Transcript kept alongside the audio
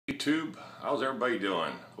YouTube, how's everybody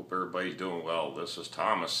doing? Hope everybody's doing well. This is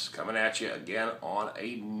Thomas coming at you again on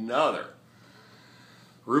another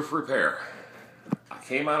roof repair. I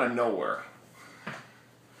came out of nowhere.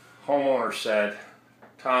 Homeowner said,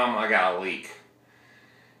 Tom, I got a leak.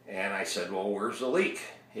 And I said, well, where's the leak?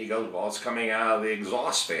 He goes, well, it's coming out of the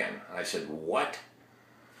exhaust fan. I said, what?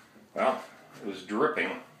 Well, it was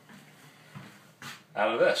dripping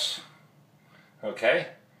out of this. Okay?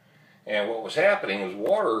 And what was happening was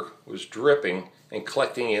water was dripping and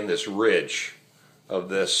collecting in this ridge of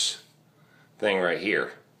this thing right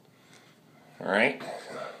here. Alright?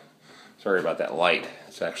 Sorry about that light.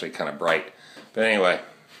 It's actually kind of bright. But anyway,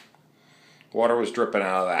 water was dripping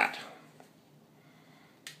out of that.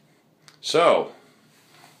 So,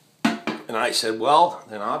 and I said, well,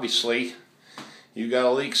 then obviously you got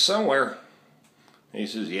a leak somewhere. And he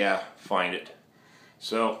says, yeah, find it.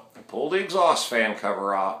 So I pulled the exhaust fan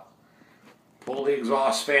cover out. Pull the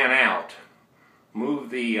exhaust fan out,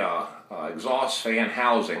 move the exhaust fan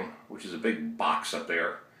housing, which is a big box up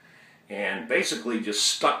there, and basically just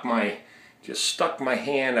stuck my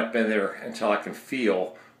hand up in there until I can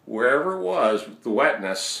feel wherever it was the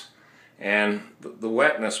wetness, and the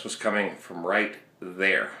wetness was coming from right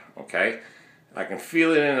there. Okay, I can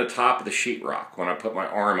feel it in the top of the sheetrock when I put my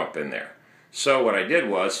arm up in there. So what I did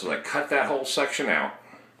was I cut that whole section out,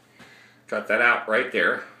 cut that out right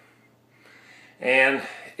there. And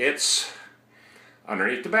it's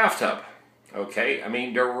underneath the bathtub, okay? I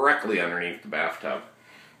mean, directly underneath the bathtub.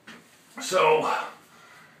 So,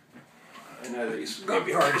 I know these are going to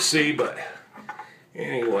be hard to see, but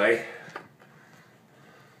anyway,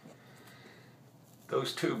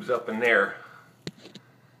 those tubes up in there,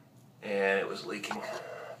 and it was leaking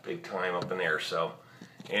big time up in there. So,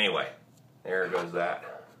 anyway, there goes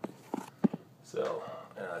that. So,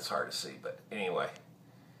 it's hard to see, but anyway,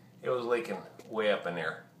 it was leaking way up in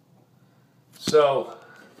there. So,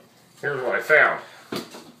 here's what I found.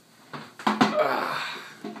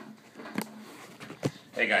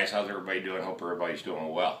 Hey guys, how's everybody doing? Hope everybody's doing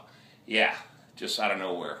well. Yeah, just out of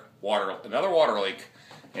nowhere. Another water leak.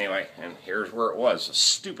 Anyway, and here's where it was. The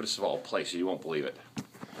stupidest of all places. You won't believe it.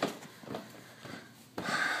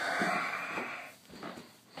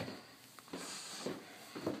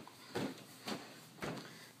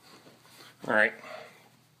 Alright.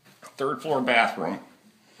 Third floor bathroom,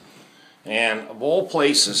 and of all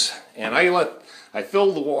places, and I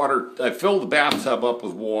filled the bathtub up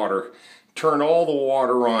with water, turned all the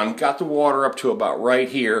water on, got the water up to about right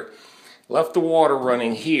here, left the water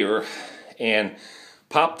running here, and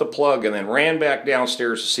popped the plug, and then ran back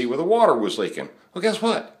downstairs to see where the water was leaking. Well, guess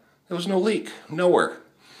what? There was no leak, nowhere.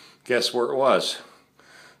 Guess where it was?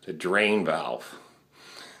 The drain valve.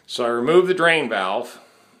 So I removed the drain valve,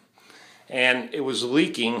 and it was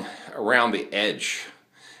leaking around the edge,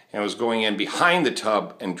 and it was going in behind the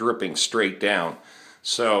tub and dripping straight down.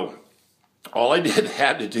 So all I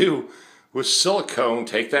had to do was silicone,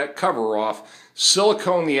 take that cover off,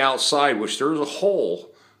 silicone the outside, which there's a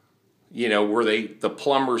hole, you know, where the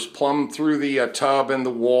plumbers plumb through the tub and the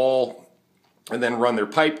wall and then run their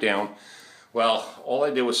pipe down. Well, all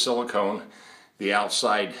I did was silicone the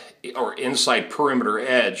outside or inside perimeter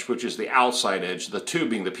edge, which is the outside edge, the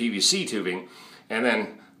tubing, the PVC tubing, and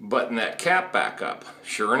then button that cap back up.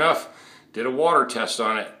 Sure enough, did a water test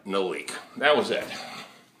on it, no leak. That was it.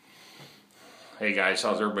 Hey guys,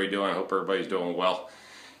 how's everybody doing? I hope everybody's doing well.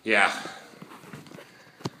 Yeah,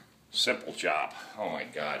 simple job. Oh my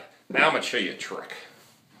God. Now I'm going to show you a trick.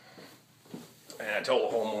 And I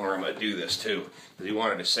told the homeowner I'm going to do this too, because he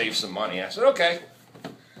wanted to save some money. I said, okay.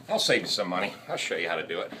 I'll save you some money. I'll show you how to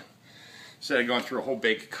do it. Instead of going through a whole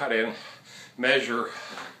big cut-in, measure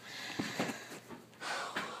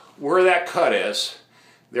where that cut is.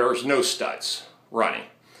 There's no studs running.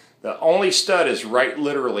 The only stud is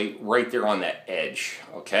literally right there on that edge,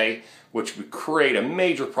 okay? Which would create a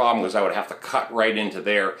major problem because I would have to cut right into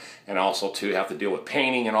there, and also to have to deal with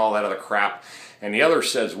painting and all that other crap. And the other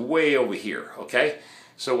stud's way over here, okay?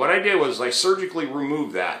 So what I did was I surgically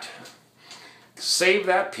removed that. Save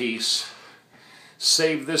that piece,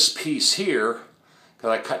 save this piece here, because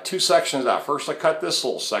I cut two sections out. First I cut this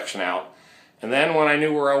little section out, and then when I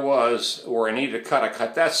knew where I was, or I needed to cut, I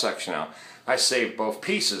cut that section out. I saved both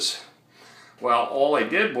pieces. Well, all I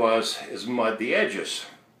did is mud the edges,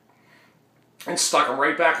 and stuck them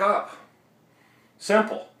right back up.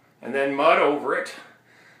 Simple. And then mud over it,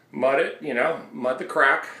 you know, mud the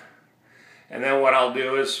crack. And then what I'll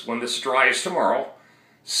do is, when this dries tomorrow,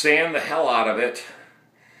 sand the hell out of it,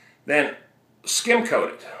 then skim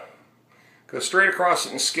coat it. Go straight across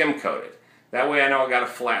it and skim coat it. That way I know I got a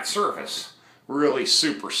flat surface. Really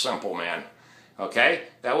super simple, man. Okay?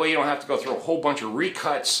 That way you don't have to go through a whole bunch of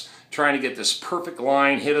recuts trying to get this perfect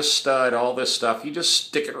line, hit a stud, all this stuff. You just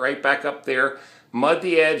stick it right back up there, mud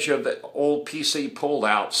the edge of the old piece that you pulled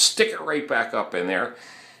out, stick it right back up in there,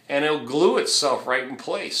 and it'll glue itself right in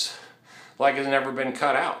place like it's never been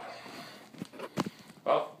cut out.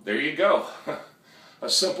 Well, there you go. A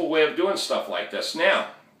simple way of doing stuff like this. Now,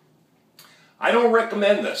 I don't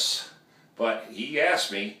recommend this, but he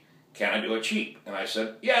asked me, can I do it cheap? And I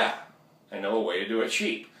said, yeah, I know a way to do it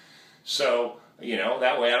cheap. So, you know,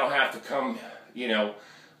 that way I don't have to come, you know,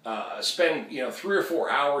 spend, you know, 3 or 4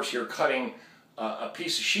 hours here cutting a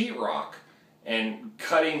piece of sheetrock and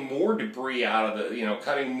cutting more debris out of the, you know,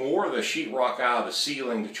 cutting more of the sheetrock out of the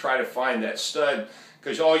ceiling to try to find that stud.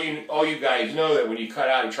 Because all you guys know that when you cut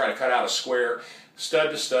out, you try to cut out a square, stud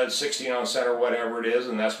to stud, 16 on center, whatever it is,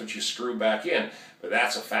 and that's what you screw back in. But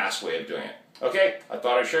that's a fast way of doing it. Okay, I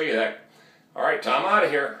thought I'd show you that. All right, Tom out of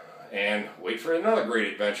here, and wait for another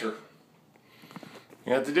great adventure.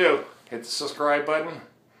 You know what to do. Hit the subscribe button,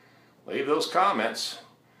 leave those comments,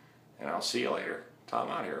 and I'll see you later. Tom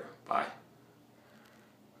out of here. Bye.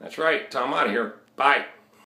 That's right, Tom out of here. Bye.